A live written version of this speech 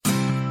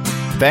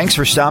Thanks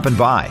for stopping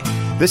by.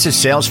 This is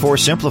Salesforce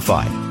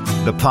Simplified,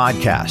 the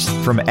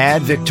podcast from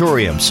Ad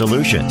Victoriam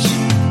Solutions.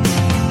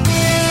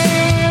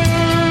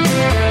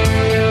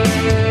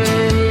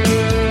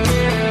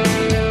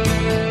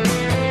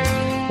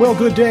 Well,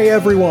 good day,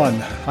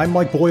 everyone. I'm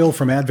Mike Boyle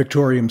from Ad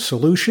Victoriam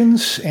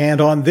Solutions, and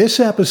on this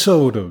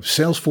episode of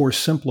Salesforce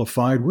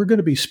Simplified, we're going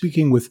to be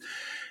speaking with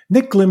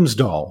Nick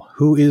Glimsdahl,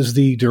 who is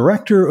the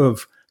Director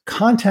of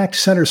Contact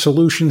Center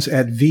Solutions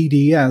at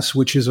VDS,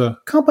 which is a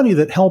company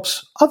that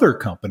helps other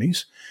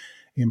companies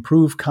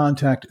improve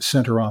contact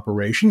center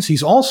operations.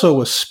 He's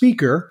also a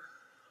speaker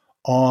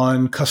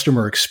on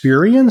customer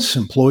experience,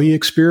 employee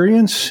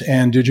experience,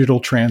 and digital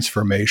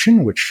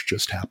transformation, which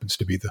just happens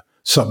to be the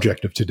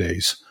subject of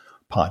today's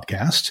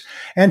podcast.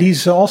 And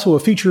he's also a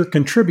feature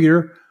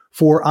contributor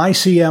for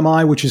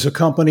ICMI, which is a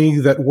company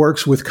that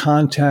works with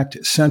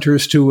contact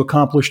centers to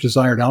accomplish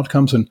desired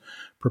outcomes and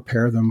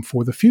prepare them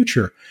for the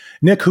future.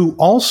 Nick, who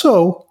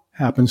also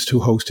happens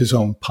to host his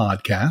own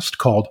podcast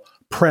called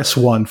Press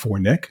One for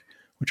Nick,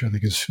 which I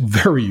think is a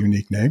very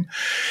unique name,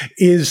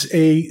 is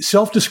a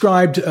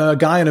self-described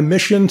guy on a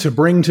mission to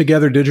bring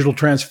together digital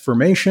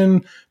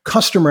transformation,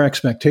 customer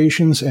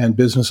expectations, and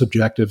business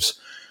objectives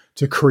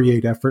to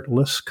create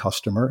effortless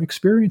customer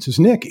experiences.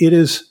 Nick, it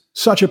is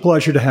such a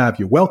pleasure to have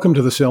you. Welcome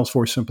to the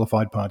Salesforce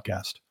Simplified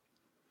podcast.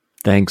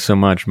 Thanks so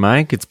much,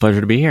 Mike. It's a pleasure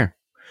to be here.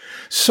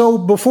 So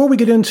before we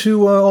get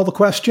into all the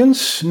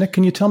questions, Nick,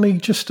 can you tell me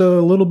just a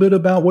little bit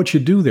about what you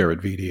do there at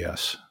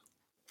VDS?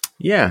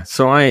 Yeah,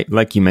 so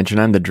like you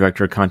mentioned, I'm the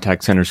Director of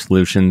Contact Center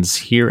Solutions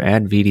here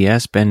at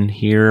VDS, been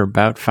here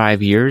about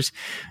 5 years,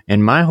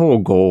 and my whole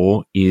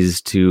goal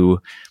is to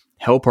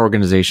help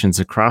organizations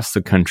across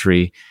the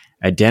country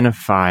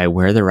identify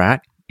where they're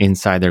at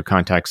inside their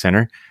contact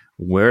center,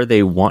 where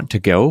they want to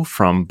go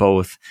from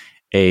both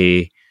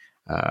a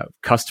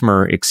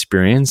customer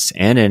experience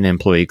and an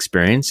employee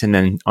experience, and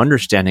then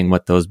understanding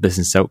what those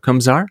business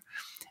outcomes are,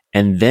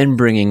 and then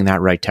bringing that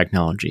right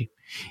technology.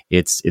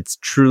 It's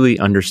truly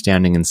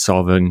understanding and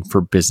solving for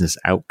business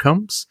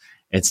outcomes.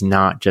 It's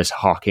not just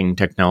hawking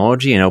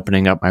technology and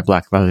opening up my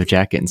black leather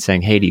jacket and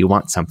saying, hey, do you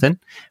want something?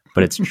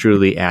 But it's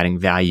truly adding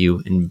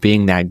value and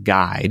being that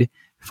guide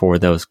for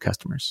those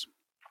customers.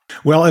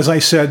 Well, as I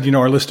said,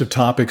 our list of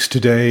topics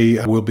today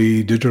will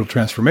be digital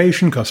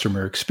transformation,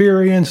 customer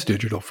experience,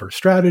 digital first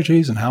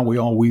strategies, and how we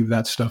all weave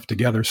that stuff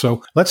together.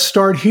 So let's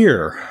start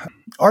here.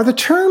 Are the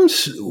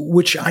terms,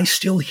 which I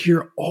still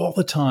hear all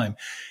the time,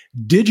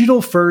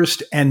 digital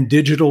first and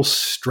digital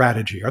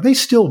strategy, are they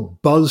still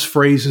buzz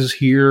phrases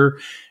here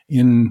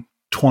in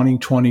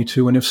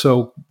 2022? And if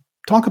so,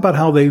 talk about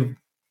how they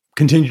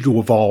continue to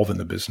evolve in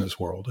the business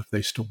world, if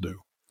they still do.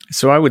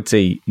 So I would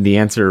say the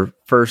answer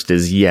first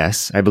is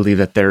yes. I believe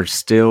that they're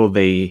still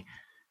the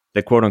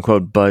quote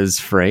unquote buzz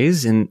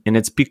phrase. And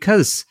it's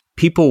because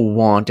people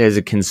want, as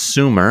a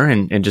consumer,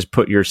 and just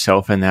put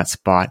yourself in that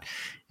spot,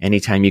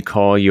 anytime you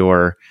call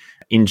your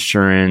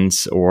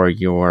insurance or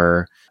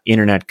your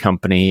internet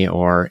company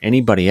or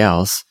anybody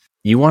else,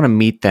 you want to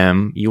meet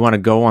them. You want to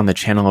go on the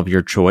channel of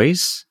your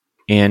choice.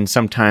 And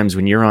sometimes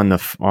when you're in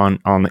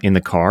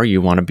the car,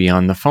 you want to be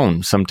on the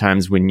phone.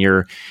 Sometimes when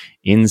you're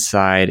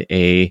inside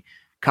a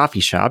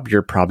coffee shop,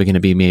 you're probably going to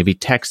be maybe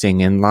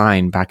texting in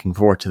line back and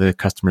forth to the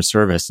customer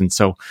service. And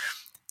so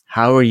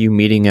how are you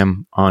meeting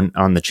them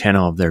on the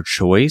channel of their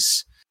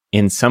choice?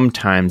 And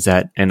sometimes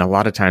and a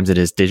lot of times it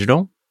is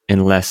digital,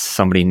 unless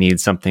somebody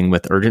needs something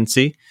with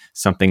urgency,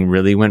 something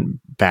really went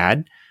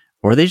bad,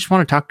 or they just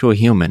want to talk to a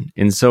human.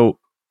 And so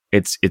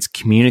it's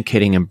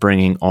communicating and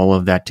bringing all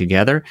of that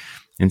together.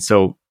 And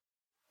so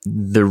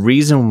the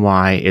reason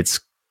why it's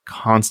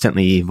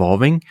constantly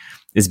evolving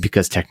is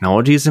because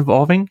technology is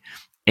evolving,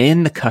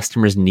 and the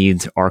customer's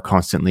needs are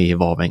constantly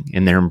evolving,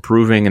 and they're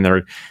improving,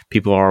 and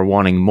people are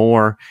wanting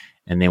more,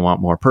 and they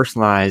want more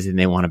personalized, and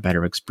they want a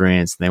better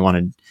experience. And they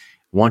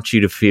want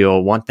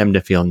them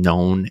to feel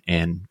known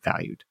and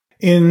valued.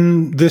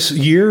 In this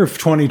year of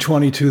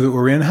 2022 that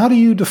we're in, how do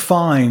you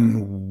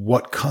define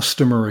what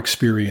customer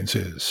experience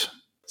is?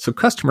 So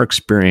customer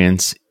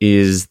experience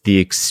is the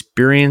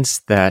experience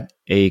that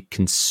a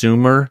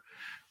consumer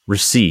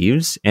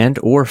receives and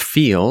or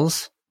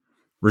feels,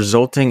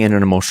 resulting in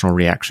an emotional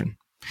reaction.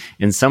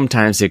 And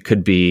sometimes it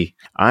could be,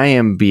 I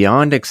am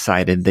beyond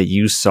excited that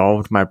you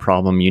solved my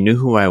problem. You knew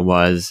who I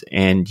was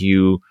and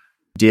you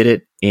did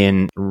it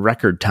in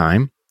record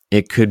time.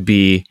 It could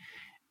be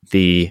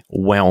the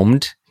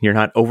whelmed. You're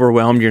not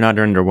overwhelmed. You're not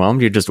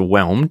underwhelmed. You're just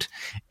whelmed.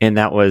 And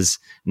that was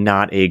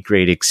not a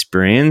great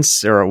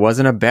experience, or it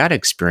wasn't a bad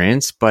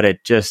experience, but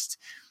it just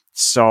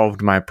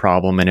solved my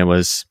problem and it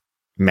was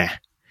meh.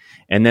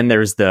 And then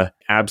there's the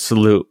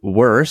absolute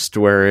worst,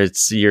 where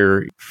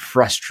you're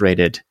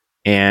frustrated.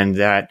 And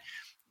that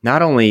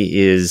not only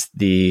is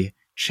the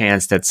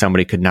chance that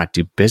somebody could not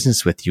do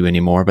business with you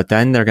anymore, but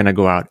then they're going to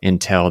go out and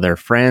tell their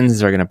friends,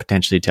 they're going to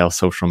potentially tell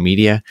social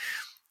media,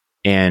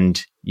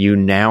 and you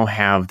now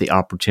have the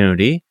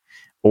opportunity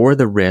or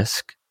the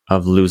risk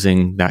of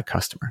losing that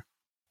customer.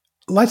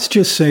 Let's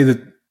just say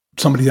that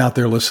somebody out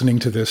there listening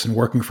to this and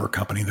working for a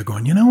company, they're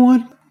going, you know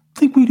what? I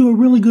think we do a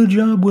really good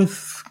job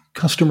with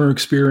customer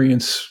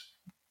experience,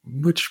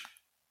 which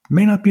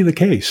may not be the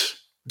case.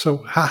 So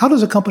how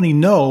does a company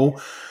know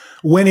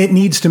when it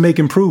needs to make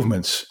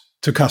improvements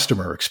to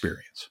customer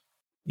experience?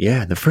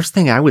 Yeah, the first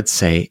thing I would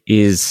say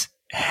is,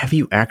 have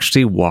you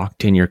actually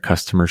walked in your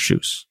customer's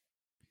shoes?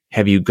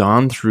 Have you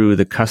gone through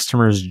the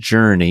customer's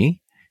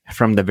journey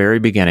from the very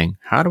beginning?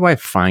 How do I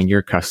find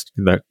your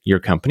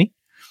company?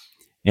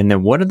 And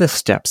then what are the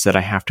steps that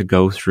I have to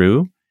go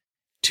through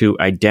to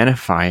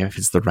identify if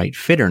it's the right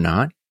fit or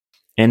not?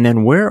 And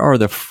then where are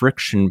the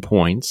friction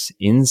points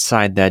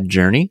inside that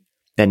journey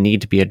that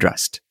need to be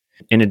addressed?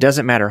 And it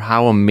doesn't matter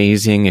how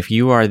amazing, if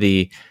you are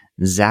the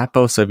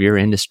Zappos of your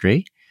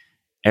industry,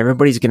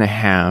 everybody's going to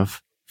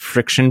have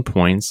friction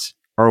points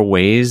or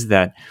ways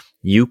that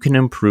you can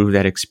improve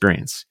that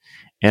experience.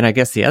 And I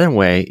guess the other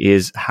way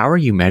is, how are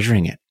you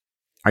measuring it?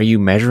 Are you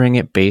measuring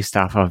it based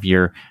off of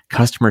your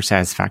customer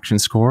satisfaction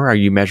score? Are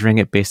you measuring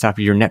it based off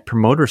of your net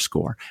promoter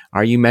score?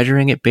 Are you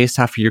measuring it based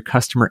off of your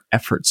customer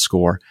effort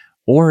score?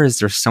 Or is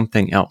there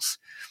something else?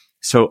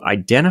 So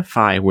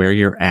identify where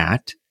you're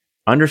at,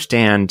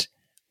 understand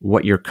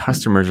what your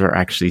customers are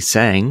actually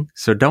saying.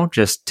 So don't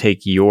just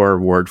take your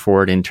word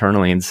for it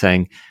internally and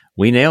saying,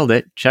 we nailed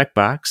it,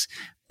 checkbox,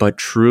 but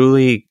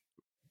truly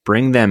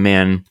bring them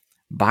in,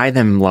 buy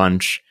them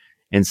lunch,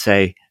 and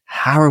say,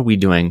 how are we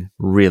doing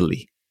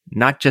really?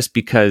 Not just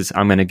because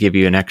I'm going to give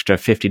you an extra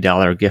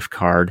 $50 gift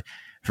card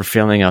for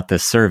filling out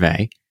this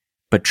survey,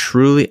 but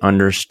truly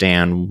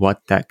understand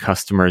what that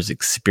customer is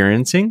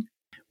experiencing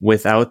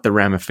without the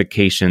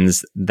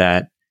ramifications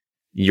that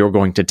you're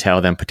going to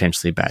tell them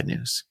potentially bad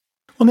news.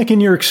 Well, Nick,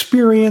 in your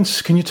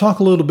experience, can you talk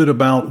a little bit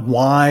about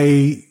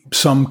why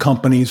some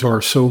companies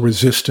are so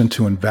resistant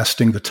to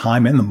investing the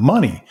time and the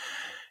money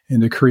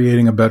into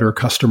creating a better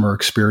customer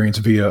experience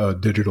via a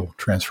digital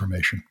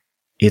transformation?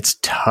 It's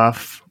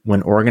tough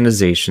when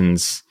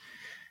organizations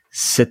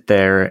sit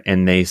there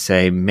and they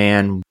say,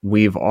 man,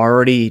 we've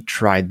already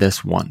tried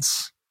this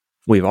once.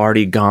 We've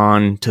already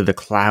gone to the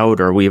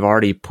cloud, or we've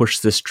already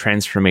pushed this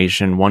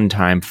transformation one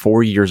time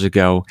 4 years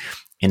ago,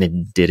 and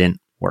it didn't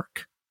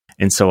work.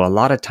 And so a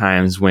lot of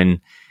times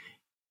when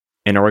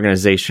an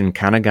organization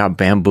kind of got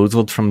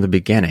bamboozled from the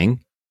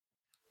beginning,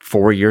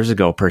 4 years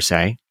ago per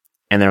se,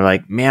 and they're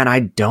like, man, I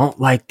don't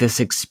like this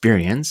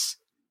experience,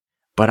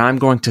 but I'm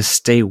going to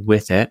stay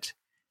with it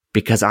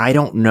because I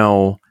don't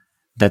know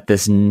that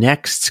this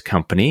next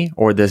company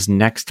or this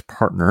next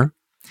partner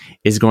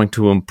is going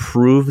to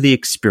improve the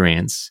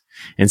experience.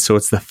 And so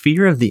it's the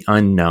fear of the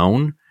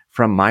unknown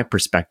from my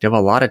perspective,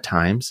 a lot of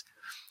times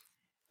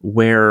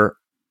where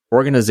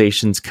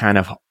organizations kind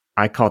of,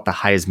 I call it the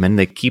Heisman,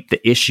 they keep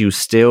the issue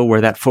still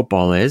where that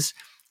football is,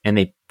 and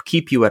they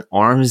keep you at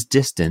arm's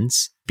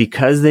distance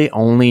because they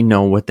only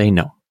know what they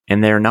know.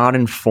 And they're not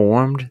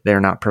informed.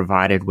 They're not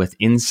provided with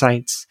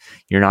insights.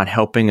 You're not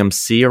helping them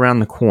see around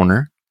the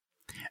corner,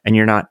 and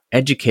you're not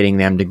educating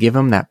them to give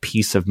them that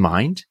peace of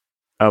mind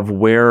of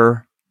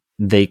where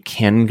they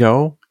can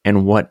go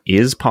and what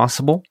is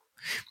possible.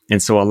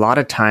 And so a lot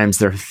of times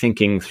they're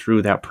thinking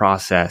through that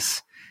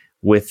process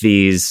with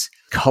these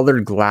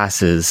colored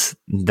glasses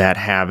that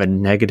have a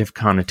negative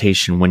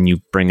connotation when you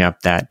bring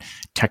up that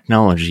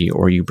technology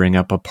or you bring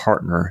up a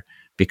partner,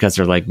 because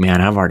they're like,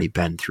 man, I've already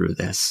been through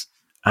this.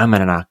 I'm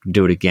going to not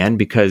do it again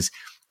because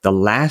the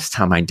last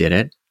time I did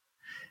it,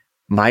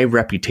 my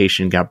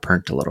reputation got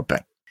burnt a little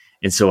bit.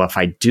 And so if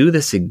I do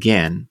this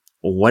again,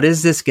 what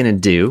is this going to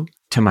do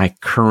to my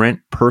current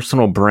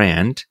personal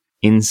brand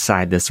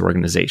inside this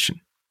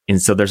organization?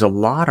 And so there's a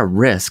lot of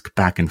risk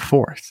back and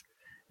forth.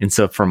 And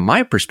so from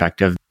my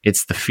perspective,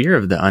 it's the fear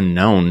of the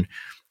unknown.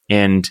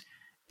 And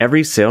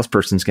every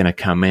salesperson's going to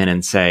come in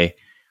and say,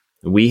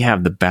 we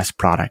have the best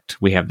product,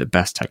 we have the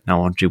best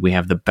technology, we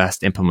have the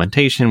best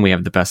implementation, we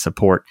have the best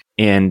support.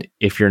 And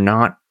if you're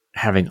not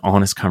having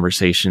honest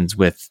conversations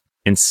with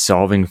and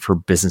solving for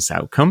business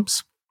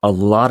outcomes, a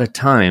lot of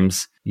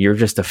times you're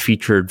just a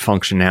featured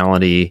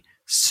functionality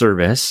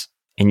service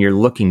and you're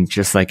looking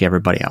just like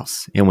everybody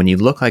else. And when you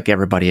look like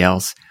everybody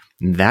else,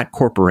 that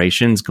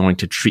corporation is going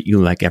to treat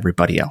you like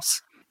everybody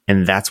else.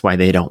 And that's why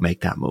they don't make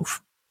that move,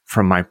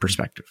 from my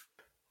perspective.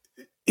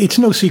 It's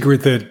no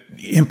secret that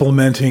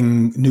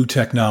implementing new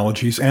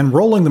technologies and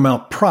rolling them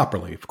out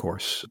properly, of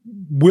course,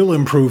 will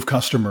improve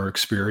customer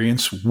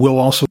experience, will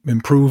also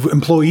improve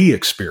employee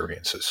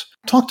experiences.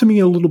 Talk to me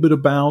a little bit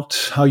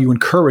about how you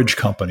encourage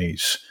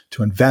companies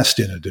to invest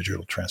in a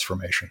digital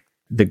transformation.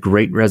 The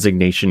great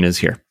resignation is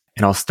here.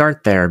 And I'll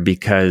start there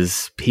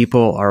because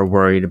people are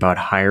worried about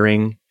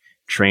hiring,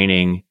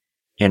 training,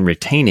 and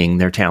retaining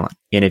their talent.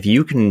 And if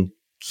you can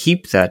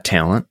keep that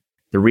talent,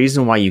 the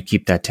reason why you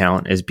keep that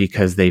talent is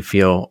because they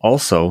feel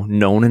also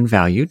known and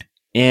valued,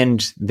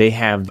 and they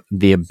have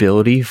the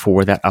ability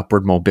for that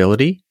upward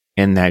mobility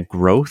and that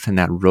growth and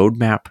that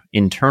roadmap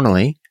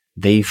internally.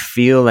 They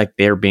feel like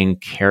they're being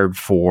cared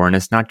for. And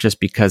it's not just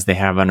because they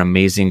have an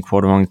amazing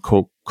quote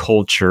unquote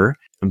culture,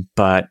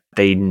 but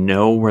they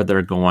know where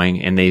they're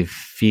going and they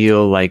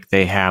feel like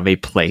they have a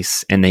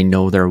place and they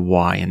know their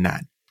why in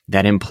that.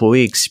 that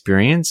employee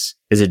experience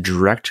is a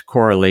direct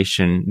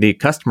correlation. The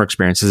customer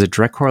experience is a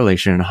direct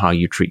correlation in how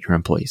you treat your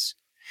employees,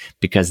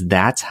 because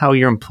that's how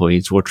your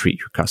employees will treat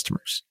your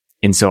customers.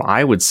 And so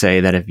I would say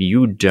that if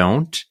you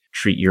don't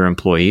treat your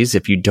employees,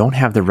 if you don't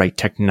have the right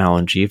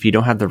technology, if you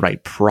don't have the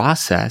right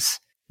process,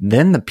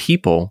 then the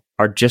people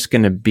are just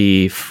going to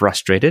be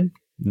frustrated.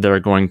 They're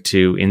going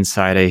to,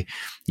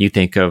 you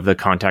think of the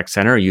contact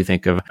center, you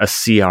think of a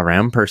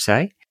CRM per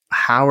se.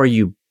 How are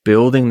you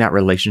building that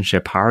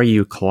relationship? How are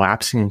you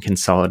collapsing and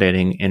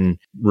consolidating and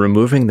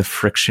removing the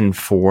friction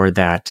for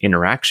that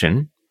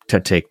interaction to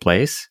take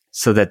place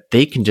so that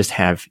they can just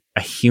have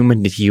a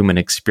human to human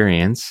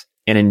experience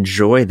and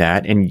enjoy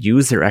that and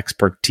use their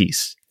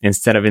expertise?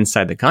 Instead of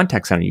inside the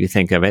contact center, you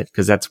think of it,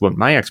 because that's what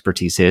my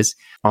expertise is.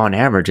 On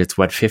average, it's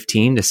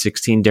 15 to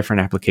 16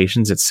 different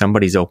applications that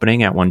somebody's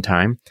opening at one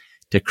time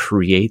to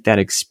create that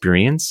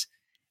experience.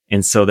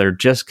 And so they're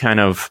just kind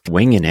of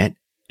winging it,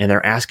 and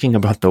they're asking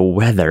about the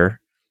weather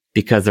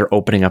because they're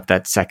opening up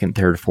that second,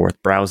 third,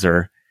 fourth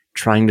browser,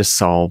 trying to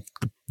solve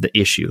the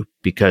issue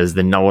because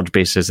the knowledge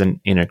base isn't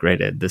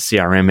integrated, the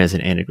CRM isn't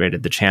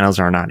integrated, the channels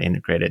are not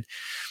integrated,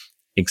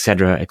 et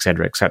cetera, et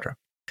cetera, et cetera.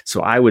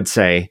 So I would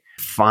say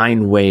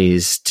find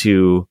ways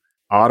to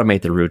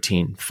automate the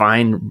routine,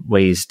 find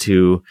ways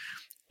to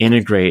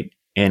integrate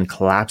and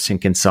collapse and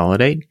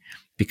consolidate,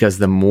 because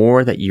the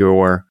more that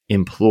your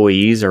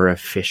employees are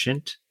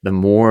efficient, the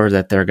more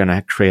that they're going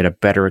to create a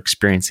better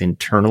experience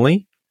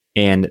internally,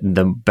 and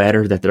the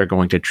better that they're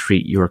going to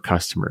treat your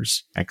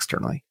customers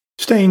externally.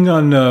 Staying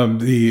on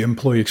the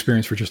employee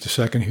experience for just a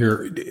second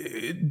here,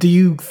 do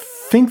you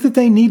think that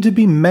they need to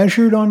be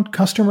measured on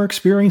customer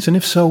experience? And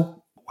if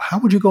so, how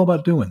would you go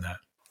about doing that?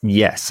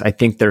 Yes, I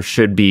think there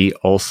should be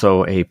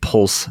also a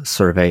pulse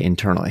survey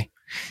internally.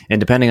 And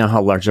depending on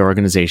how large the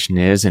organization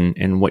is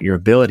and what your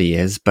ability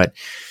is, but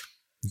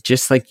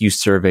just like you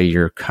survey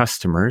your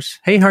customers,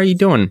 hey, how are you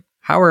doing?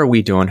 How are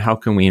we doing? How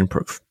can we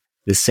improve?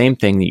 The same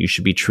thing that you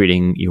should be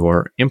treating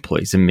your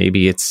employees. And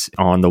maybe it's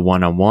on the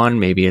one-on-one,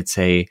 maybe it's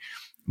a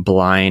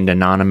blind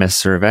anonymous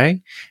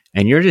survey,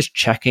 and you're just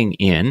checking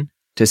in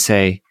to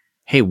say,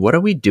 hey, what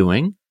are we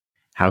doing?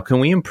 How can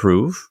we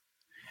improve?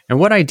 And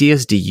what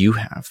ideas do you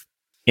have?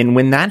 And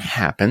when that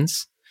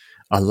happens,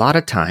 a lot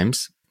of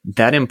times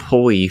that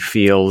employee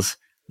feels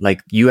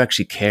like you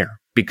actually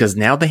care, because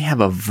now they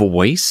have a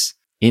voice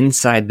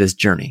inside this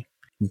journey.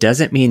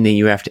 Doesn't mean that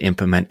you have to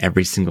implement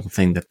every single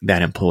thing that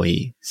that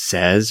employee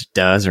says,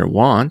 does, or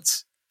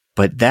wants,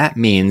 but that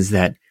means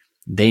that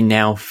they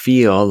now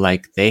feel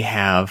like they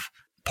have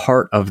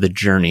part of the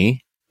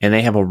journey and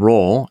they have a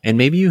role, and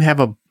maybe you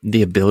have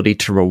the ability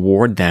to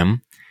reward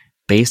them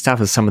based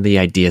off of some of the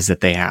ideas that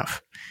they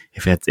have.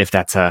 If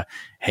that's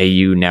hey,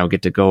 you now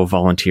get to go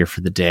volunteer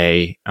for the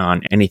day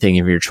on anything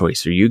of your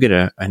choice, or you get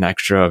an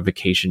extra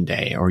vacation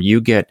day, or you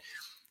get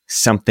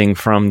something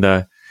from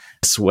the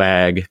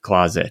swag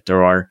closet,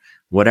 or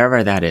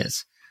whatever that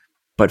is.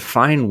 But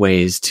find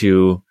ways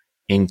to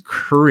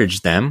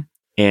encourage them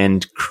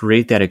and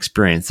create that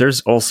experience.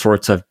 There's all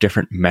sorts of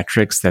different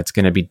metrics that's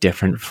going to be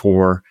different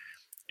for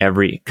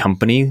every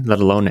company, let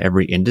alone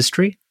every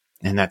industry.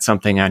 And that's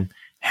something I'm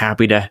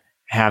happy to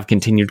have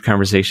continued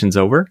conversations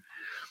over.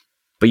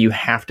 But you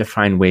have to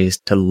find ways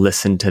to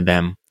listen to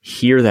them,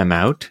 hear them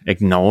out,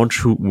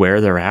 acknowledge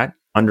where they're at,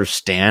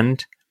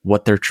 understand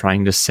what they're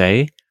trying to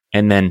say,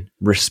 and then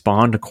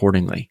respond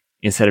accordingly.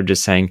 Instead of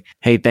just saying,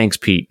 hey, thanks,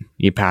 Pete.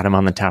 You pat him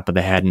on the top of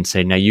the head and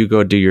say, now you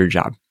go do your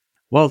job.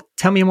 Well,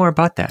 tell me more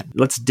about that.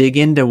 Let's dig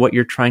into what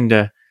you're trying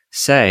to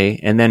say,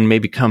 and then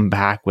maybe come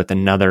back with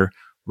another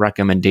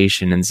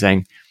recommendation and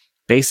saying,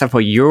 based off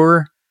of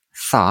your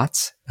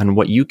thoughts and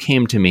what you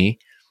came to me,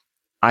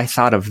 I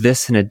thought of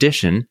this in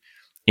addition,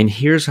 and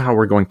here's how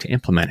we're going to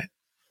implement it.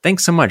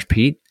 Thanks so much,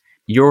 Pete.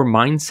 Your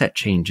mindset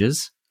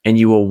changes, and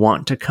you will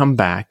want to come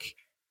back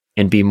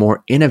and be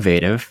more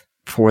innovative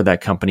for that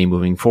company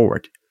moving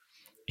forward.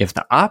 If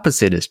the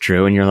opposite is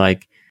true and you're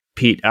like,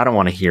 Pete, I don't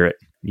want to hear it.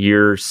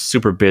 You're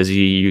super busy.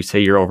 You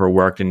say you're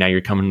overworked and now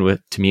you're coming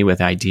to me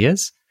with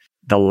ideas.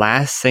 The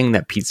last thing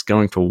that Pete's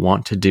going to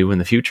want to do in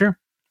the future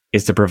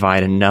is to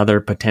provide another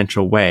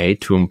potential way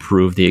to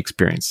improve the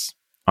experience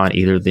on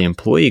either the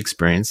employee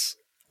experience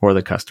or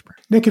the customer.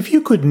 Nick, if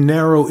you could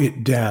narrow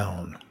it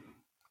down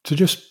to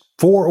just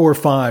 4 or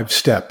 5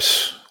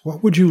 steps,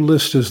 what would you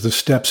list as the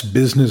steps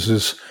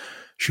businesses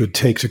should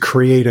take to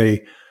create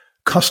a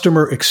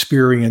customer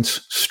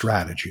experience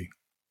strategy?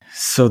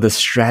 So the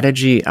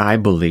strategy, I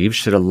believe,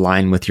 should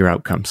align with your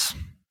outcomes,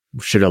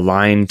 should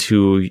align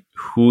to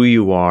who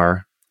you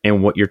are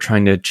and what you're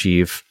trying to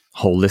achieve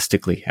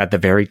holistically at the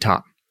very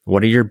top.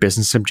 What are your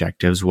business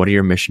objectives? What are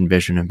your mission,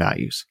 vision, and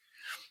values?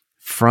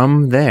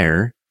 From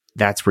there,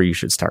 that's where you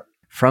should start.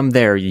 From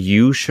there,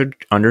 you should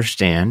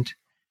understand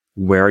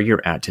where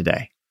you're at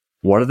today.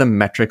 What are the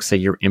metrics that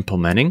you're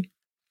implementing,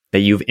 that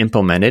you've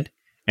implemented,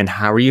 and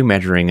how are you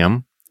measuring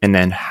them? And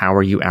then how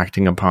are you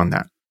acting upon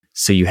that?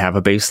 So you have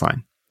a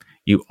baseline.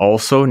 You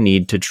also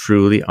need to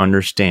truly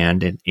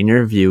understand and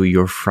interview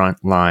your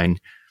front line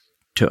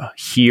to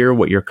hear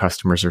what your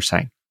customers are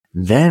saying.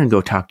 Then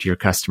go talk to your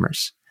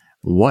customers.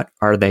 What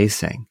are they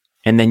saying?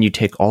 And then you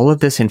take all of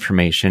this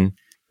information,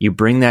 you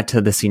bring that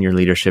to the senior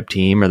leadership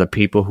team or the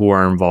people who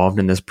are involved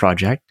in this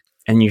project,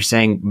 and you're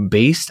saying,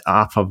 based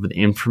off of the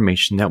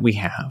information that we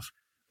have,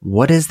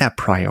 what is that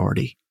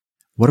priority?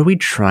 What are we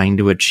trying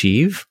to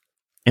achieve?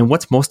 And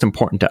what's most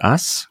important to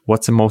us?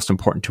 What's the most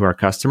important to our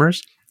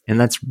customers? And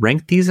let's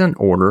rank these in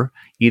order,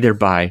 either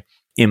by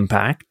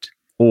impact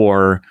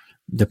or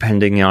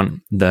depending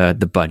on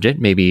the budget.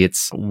 Maybe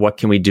it's what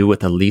can we do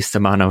with the least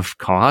amount of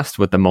cost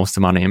with the most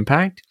amount of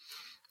impact?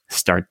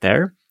 Start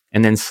there.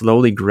 And then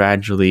slowly,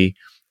 gradually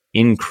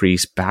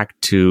increase back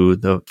to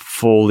the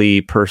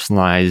fully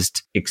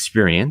personalized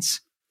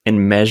experience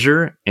and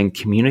measure and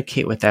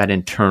communicate with that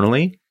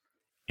internally.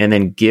 And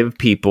then give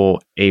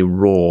people a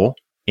role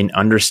in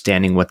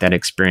understanding what that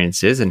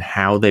experience is and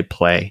how they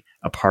play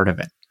a part of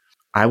it.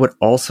 I would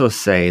also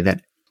say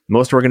that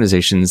most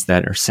organizations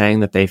that are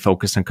saying that they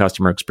focus on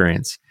customer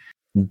experience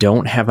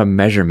don't have a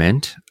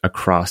measurement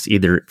across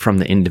either from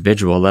the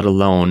individual, let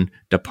alone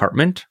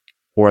department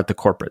or at the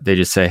corporate. They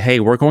just say, hey,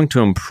 we're going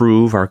to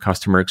improve our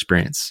customer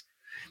experience.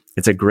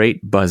 It's a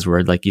great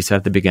buzzword, like you said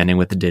at the beginning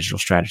with the digital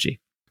strategy.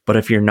 But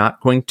if you're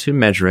not going to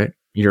measure it,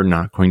 you're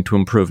not going to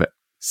improve it.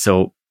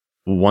 So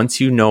once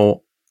you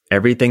know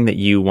everything that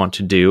you want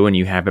to do and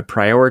you have it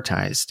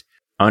prioritized,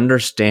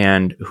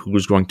 understand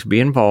who's going to be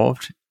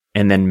involved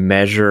and then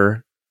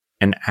measure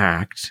and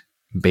act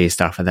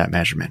based off of that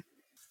measurement.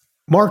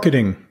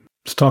 Marketing.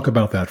 Let's talk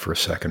about that for a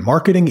second.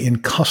 Marketing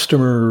in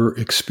customer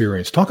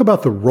experience. Talk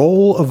about the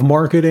role of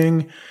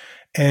marketing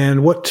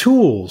and what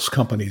tools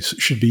companies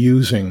should be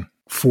using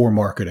for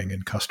marketing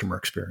and customer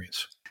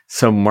experience.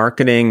 So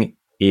marketing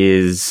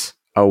is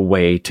a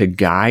way to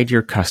guide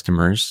your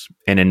customers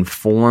and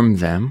inform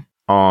them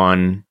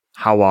on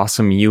how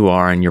awesome you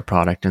are in your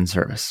product and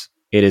service.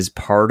 It is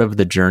part of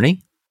the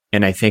journey.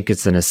 And I think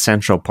it's an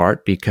essential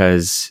part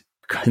because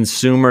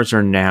consumers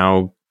are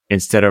now,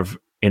 instead of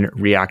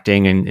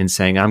reacting and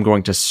saying, I'm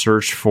going to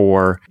search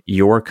for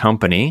your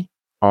company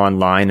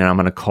online and I'm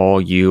going to call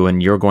you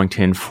and you're going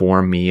to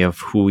inform me of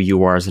who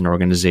you are as an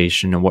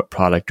organization and what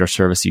product or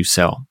service you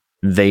sell.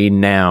 They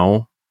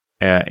now,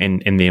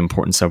 in the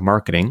importance of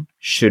marketing,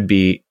 should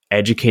be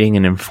educating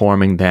and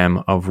informing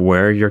them of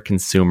where your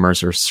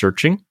consumers are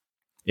searching,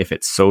 if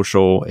it's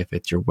social, if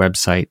it's your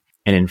website,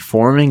 and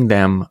informing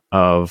them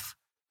of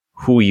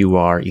who you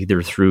are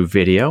either through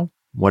video.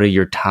 What are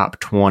your top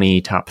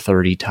 20, top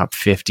 30, top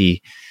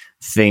 50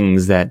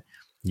 things that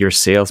your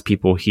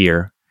salespeople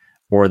hear,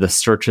 or the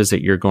searches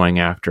that you're going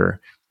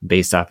after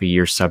based off of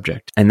your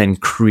subject? And then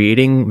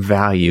creating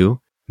value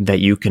that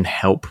you can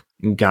help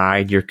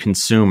guide your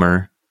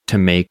consumer to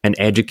make an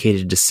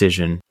educated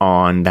decision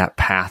on that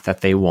path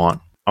that they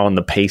want, on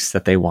the pace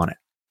that they want it.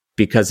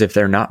 Because if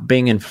they're not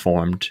being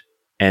informed,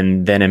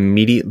 and then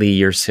immediately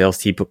your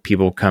sales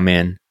people come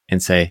in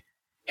and say,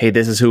 hey,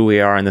 this is who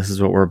we are and this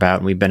is what we're about.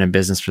 And we've been in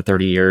business for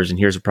 30 years and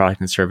here's a product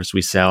and service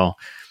we sell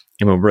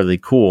and we're really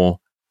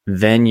cool.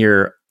 Then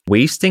you're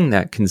wasting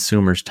that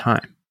consumer's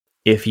time.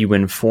 If you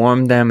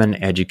inform them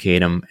and educate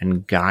them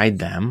and guide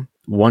them,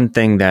 one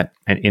thing that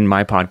in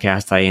my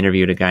podcast, I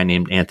interviewed a guy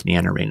named Anthony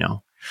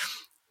Iannarino,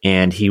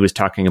 and he was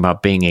talking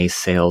about being a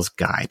sales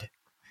guide.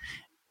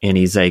 And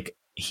he's like,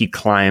 he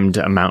climbed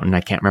a mountain.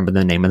 I can't remember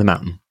the name of the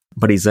mountain,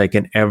 but he's like,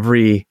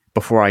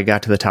 before I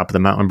got to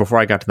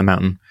the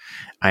mountain,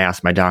 I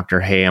asked my doctor,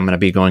 hey, I'm going to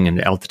be going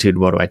into altitude.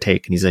 What do I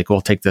take? And he's like, well,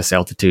 take this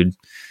altitude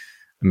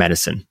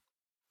medicine.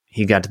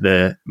 He got to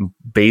the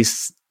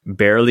base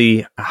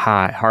barely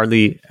high,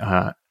 hardly,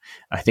 I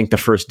think the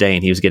first day,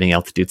 and he was getting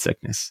altitude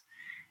sickness.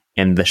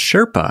 And the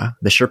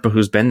Sherpa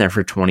who's been there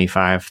for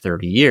 25,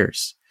 30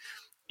 years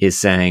is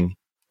saying,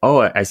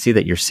 oh, I see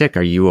that you're sick.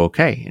 Are you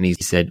okay? And he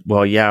said,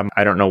 well, yeah,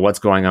 I don't know what's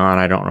going on.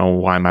 I don't know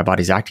why my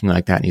body's acting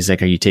like that. And he's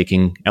like, are you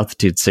taking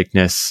altitude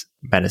sickness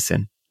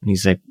medicine? And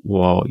he's like,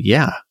 well,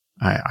 yeah,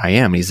 I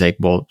am. And he's like,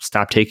 well,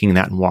 stop taking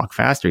that and walk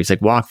faster. He's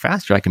like, walk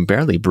faster? I can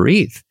barely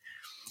breathe.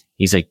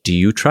 He's like, do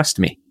you trust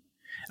me?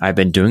 I've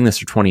been doing this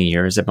for 20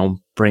 years. I've been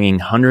bringing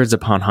hundreds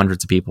upon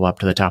hundreds of people up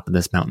to the top of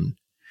this mountain.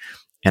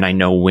 And I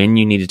know when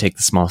you need to take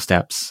the small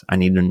steps. I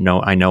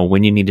know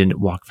when you need to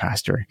walk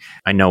faster.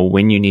 I know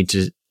when you need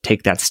to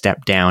take that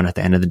step down at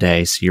the end of the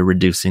day so you're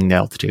reducing the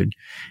altitude.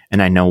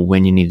 And I know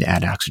when you need to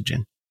add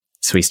oxygen.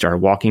 So he started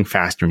walking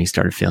faster and he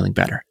started feeling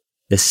better.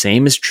 The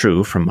same is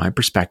true from my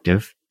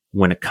perspective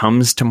when it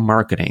comes to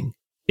marketing,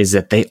 is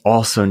that they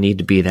also need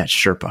to be that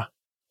Sherpa,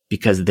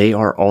 because they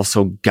are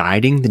also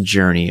guiding the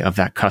journey of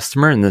that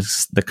customer, and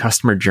the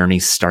customer journey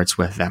starts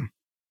with them.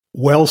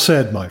 Well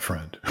said, my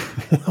friend.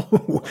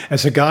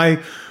 As a guy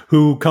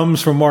who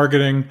comes from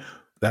marketing,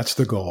 that's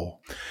the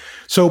goal.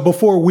 So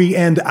before we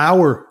end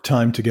our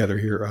time together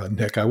here,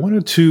 Nick, I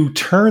wanted to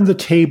turn the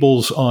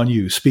tables on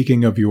you.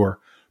 Speaking of your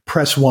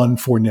Press One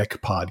for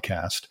Nick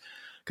podcast,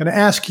 I'm going to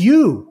ask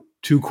you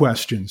 2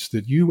 questions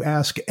that you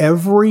ask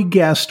every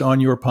guest on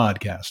your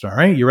podcast. All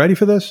right. You ready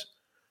for this?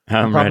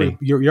 I'm ready.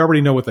 You already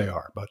know what they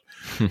are, but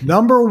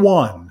number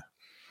 1,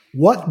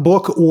 what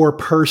book or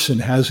person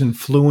has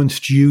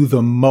influenced you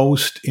the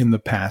most in the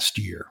past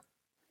year?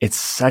 It's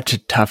such a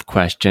tough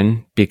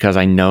question because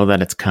I know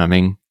that it's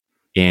coming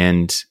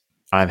and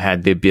I've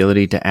had the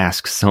ability to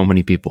ask so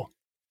many people.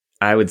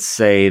 I would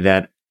say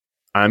that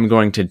I'm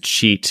going to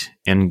cheat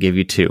and give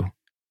you two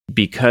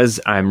because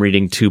I'm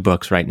reading two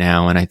books right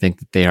now and I think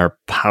that they are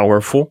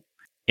powerful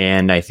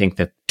and I think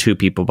that two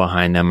people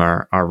behind them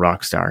are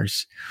rock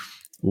stars.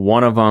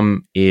 One of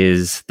them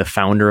is the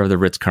founder of the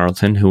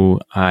Ritz-Carlton, who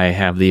I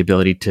have the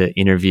ability to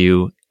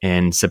interview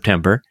in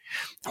September,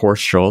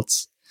 Horst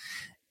Schulze.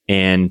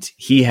 And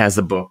he has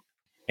a book,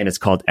 and it's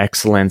called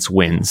Excellence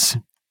Wins,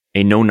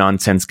 a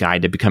no-nonsense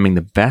guide to becoming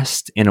the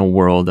best in a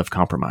world of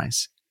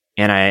compromise.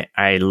 And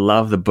I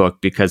love the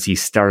book because he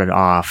started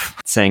off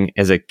saying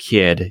as a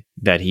kid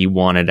that he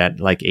wanted at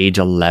like age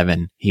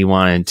 11, he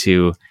wanted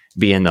to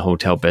be in the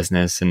hotel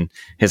business, and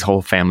his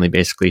whole family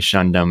basically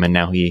shunned him. And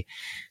now he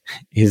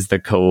is the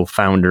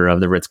co-founder of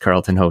the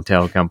Ritz-Carlton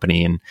Hotel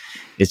Company. And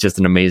it's just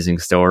an amazing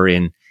story.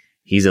 And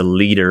he's a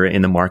leader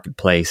in the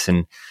marketplace.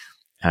 And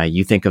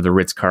you think of the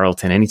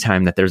Ritz-Carlton,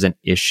 anytime that there's an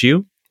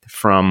issue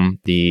from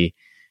the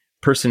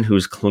person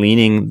who's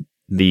cleaning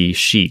the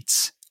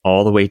sheets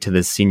all the way to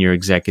the senior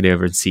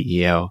executive or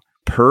CEO,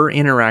 per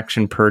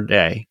interaction per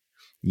day,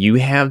 you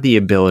have the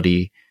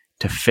ability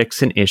to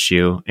fix an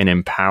issue and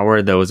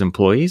empower those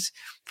employees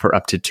for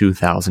up to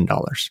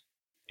 $2,000.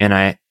 And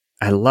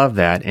I love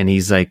that. And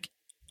he's like,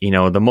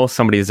 the most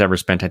somebody has ever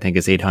spent, I think,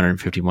 is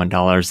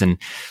 $851. And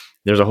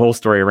there's a whole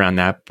story around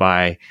that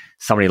by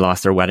somebody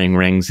lost their wedding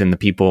rings and the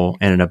people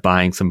ended up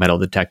buying some metal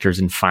detectors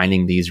and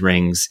finding these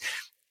rings.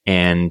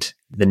 And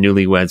the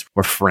newlyweds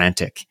were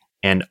frantic.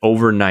 And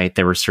overnight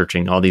they were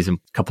searching, all these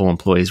couple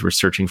employees were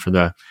searching for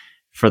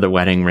the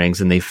wedding rings,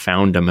 and they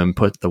found them and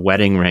put the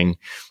wedding ring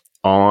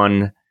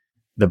on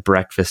the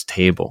breakfast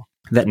table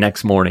that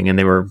next morning. And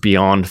they were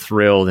beyond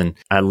thrilled. And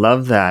I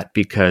love that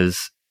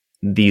because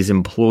these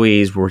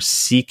employees were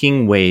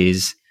seeking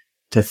ways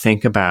to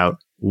think about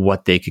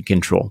what they could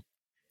control.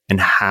 And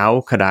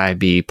how could I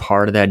be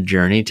part of that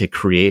journey to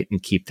create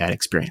and keep that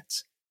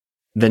experience?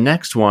 The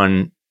next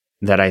one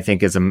that I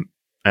think is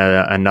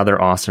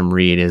another awesome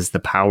read is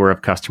The Power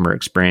of Customer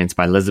Experience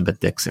by Elizabeth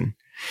Dixon.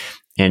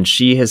 And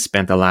she has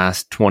spent the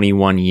last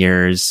 21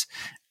 years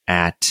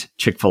at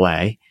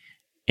Chick-fil-A.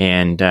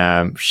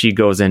 And she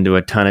goes into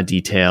a ton of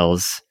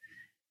details.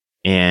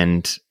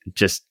 And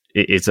just,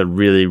 it's a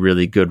really,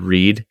 really good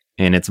read.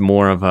 And it's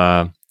more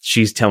of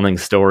she's telling a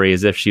story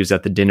as if she was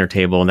at the dinner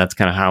table. And that's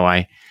kind of how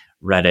I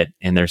read it.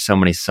 And there's so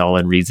many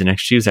solid reads. And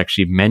she was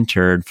actually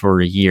mentored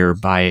for a year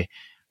by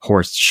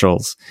Horst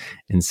Schulze.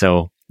 And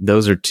so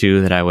those are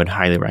two that I would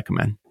highly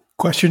recommend.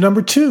 Question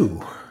number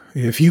 2.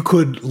 If you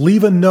could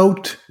leave a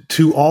note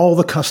to all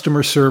the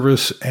customer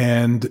service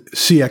and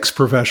CX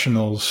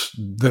professionals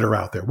that are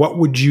out there, what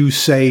would you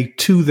say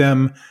to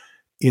them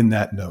in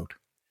that note?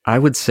 I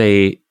would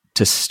say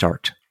to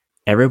start.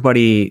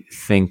 Everybody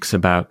thinks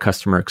about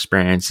customer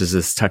experience as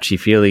this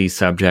touchy-feely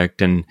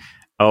subject and,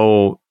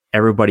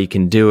 everybody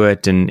can do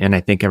it. And I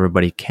think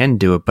everybody can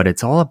do it, but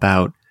it's all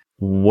about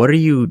what are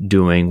you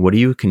doing? What are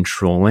you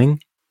controlling?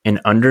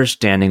 And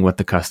understanding what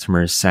the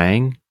customer is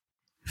saying,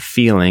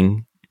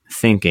 feeling,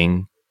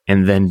 thinking,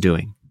 and then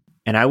doing.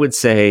 And I would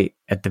say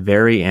at the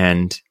very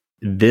end,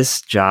 this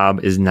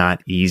job is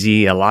not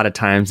easy. A lot of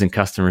times in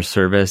customer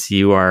service,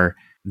 you are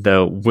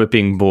the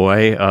whipping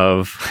boy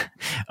of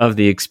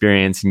the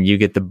experience, and you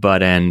get the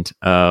butt end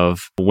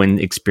of when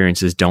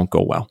experiences don't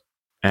go well.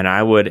 And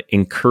I would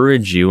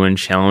encourage you and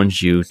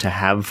challenge you to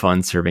have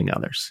fun serving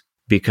others,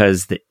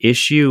 because the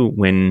issue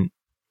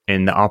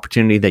and the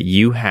opportunity that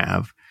you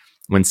have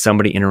when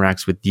somebody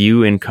interacts with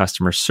you in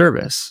customer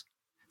service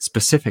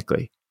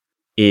specifically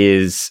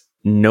is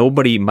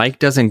Mike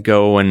doesn't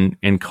go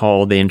and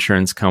call the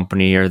insurance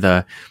company or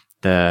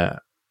the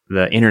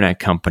internet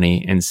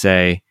company and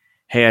say,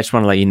 hey, I just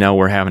want to let you know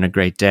we're having a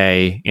great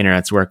day.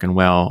 Internet's working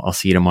well. I'll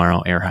see you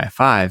tomorrow. Air high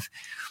five.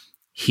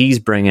 He's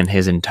bringing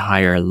his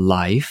entire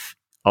life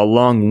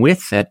along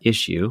with that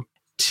issue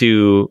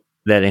to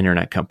that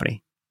internet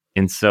company.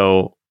 And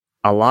so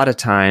a lot of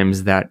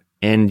times that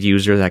end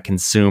user, that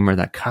consumer,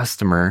 that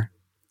customer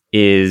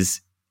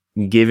is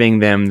giving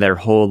them their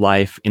whole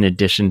life in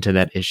addition to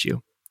that issue.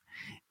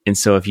 And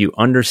so if you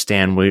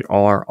understand we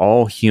are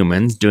all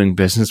humans doing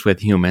business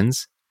with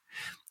humans,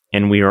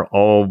 and we are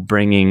all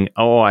bringing,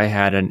 I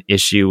had an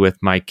issue with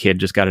my kid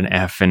just got an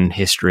F in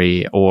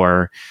history,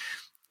 or,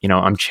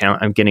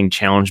 I'm getting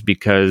challenged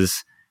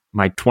because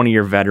my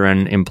 20-year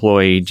veteran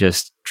employee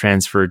just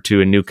transferred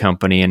to a new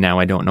company and now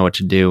I don't know what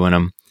to do and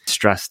I'm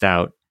stressed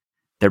out.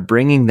 They're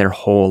bringing their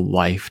whole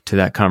life to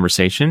that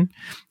conversation.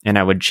 And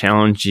I would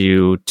challenge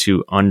you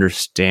to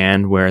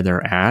understand where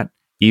they're at,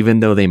 even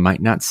though they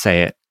might not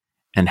say it,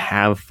 and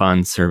have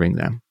fun serving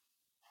them.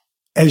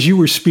 As you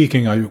were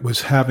speaking, I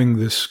was having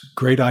this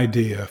great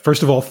idea.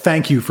 First of all,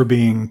 thank you for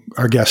being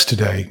our guest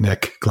today,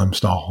 Nick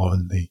Glimsdahl,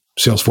 on the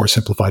Salesforce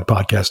Simplified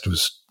podcast. It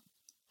was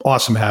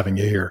awesome having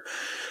you here,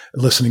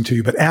 listening to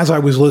you. But as I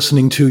was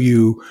listening to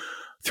you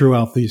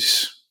throughout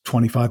these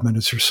 25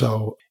 minutes or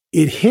so,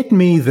 it hit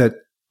me that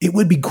it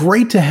would be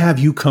great to have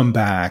you come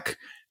back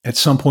at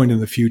some point in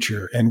the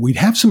future, and we'd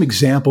have some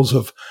examples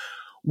of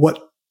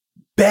what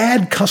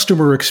bad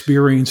customer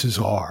experiences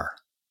are.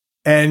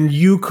 And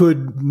you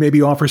could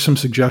maybe offer some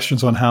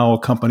suggestions on how a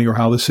company or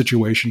how the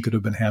situation could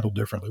have been handled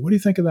differently. What do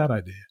you think of that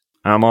idea?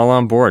 I'm all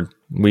on board.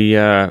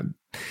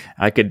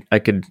 I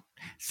could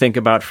think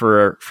about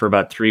for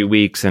about 3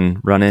 weeks and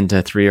run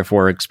into 3 or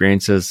 4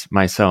 experiences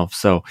myself.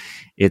 So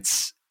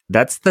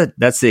that's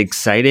the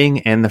exciting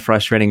and the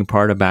frustrating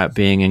part about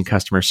being in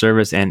customer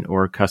service and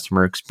or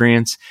customer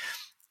experience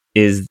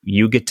is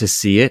you get to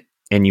see it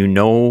and you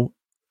know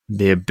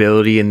the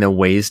ability and the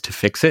ways to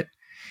fix it.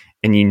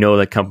 And you know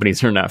that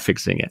companies are not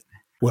fixing it.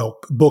 Well,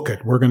 book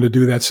it. We're going to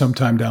do that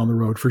sometime down the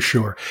road for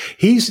sure.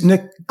 He's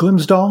Nick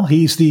Glimsdahl.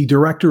 He's the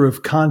Director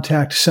of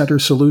Contact Center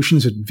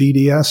Solutions at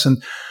VDS.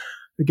 And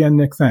again,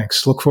 Nick,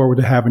 thanks. Look forward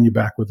to having you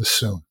back with us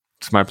soon.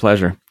 It's my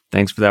pleasure.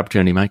 Thanks for the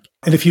opportunity, Mike.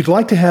 And if you'd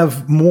like to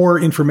have more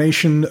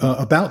information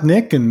about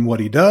Nick and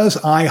what he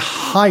does, I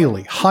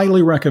highly,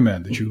 highly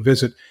recommend that you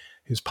visit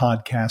his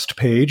podcast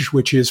page,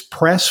 which is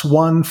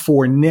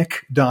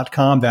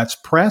press1fornick.com. That's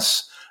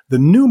press, the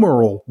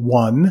numeral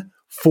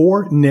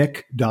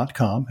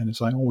 1fornick.com. And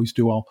as I always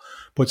do, I'll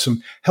put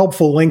some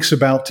helpful links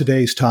about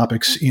today's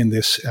topics in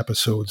this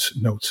episode's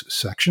notes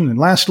section. And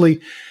lastly,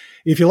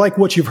 if you like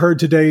what you've heard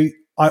today,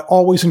 I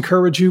always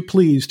encourage you,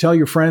 please tell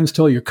your friends,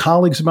 tell your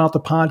colleagues about the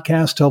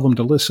podcast, tell them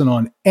to listen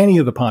on any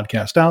of the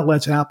podcast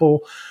outlets,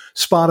 Apple,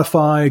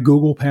 Spotify,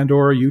 Google,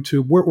 Pandora,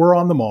 YouTube. We're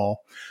on them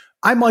all.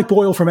 I'm Mike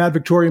Boyle from Ad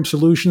Victoriam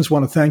Solutions. I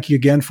want to thank you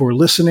again for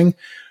listening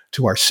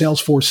to our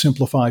Salesforce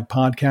Simplified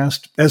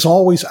podcast. As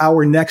always,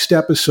 our next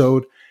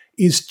episode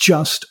is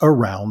just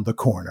around the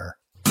corner.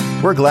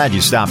 We're glad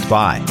you stopped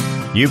by.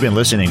 You've been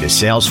listening to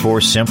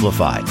Salesforce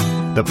Simplified,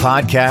 the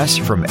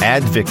podcast from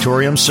Ad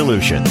Victoriam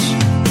Solutions.